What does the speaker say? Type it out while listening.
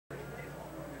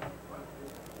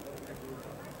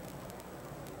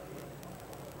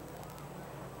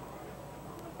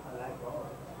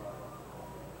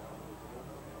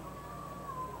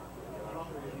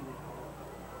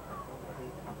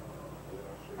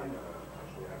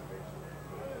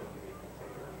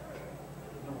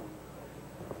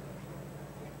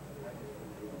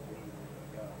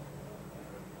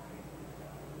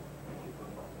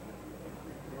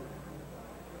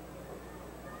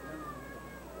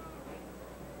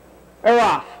Are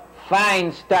off.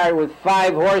 Fine start with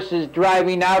 5 horses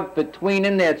driving out between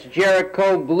them. That's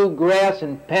Jericho, Bluegrass,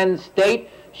 and Penn State.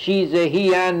 SHEEZA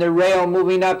He on the rail,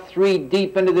 moving up 3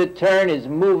 deep into the turn, is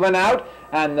moving out.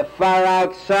 On the far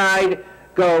outside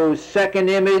goes Second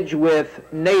Image with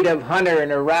Native Hunter,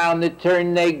 and around the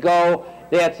turn they go.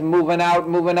 That's moving out,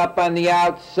 moving up on the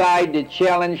outside to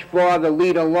challenge for the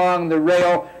lead along the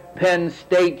rail. Penn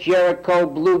State, Jericho,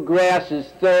 Bluegrass is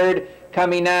third.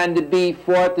 Coming on to be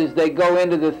fourth as they go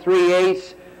into the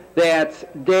 3/8. That's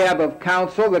Dab of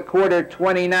Council, the quarter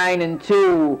 29 and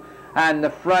 2. On the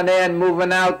front end,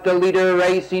 moving out the leader,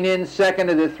 racing in second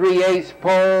to the 3/8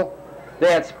 pole.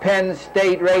 That's Penn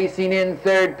State racing in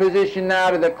third position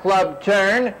now to the club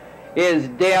turn is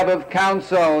Dab of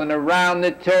Council, and around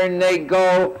the turn they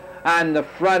go. On the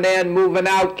front end, moving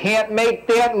out, can't make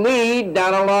that lead.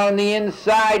 Down along the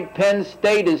inside, Penn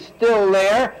State is still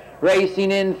there.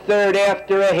 Racing in third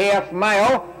after a half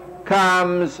mile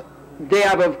comes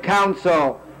Dab of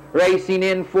Council. Racing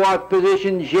in fourth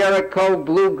position, Jericho,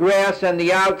 Bluegrass on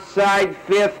the outside.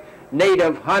 Fifth,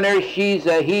 Native Hunter.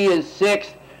 SHEEZA He is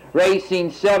sixth. Racing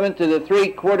seventh to the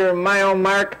 3/4 mile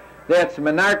mark. That's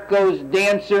Monarcho's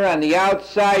Dancer on the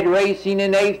outside. Racing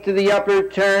in eighth to the upper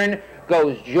turn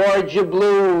goes Georgia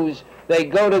Blues. They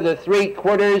go to the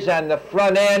 3/4 on the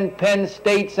front end. Penn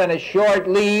State's on a short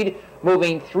lead,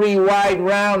 moving 3 wide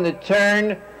round the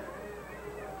turn.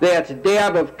 That's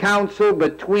Dab of Council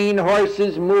between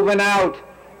horses moving out.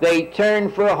 They turn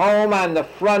for home on the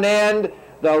front end.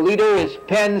 The leader is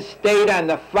Penn State. On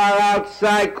the far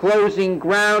outside, closing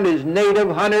ground is Native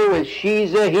Hunter with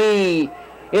SHEEZA He.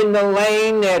 In the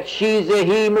lane, that's SHEEZA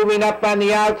He moving up on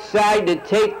the outside to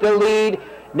take the lead.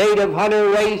 Native Hunter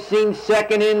racing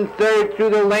second and third through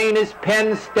the lane is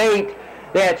Penn State.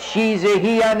 That's SHEEZA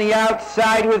He on the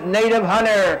outside with Native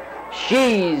Hunter.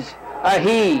 SHEEZA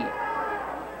He.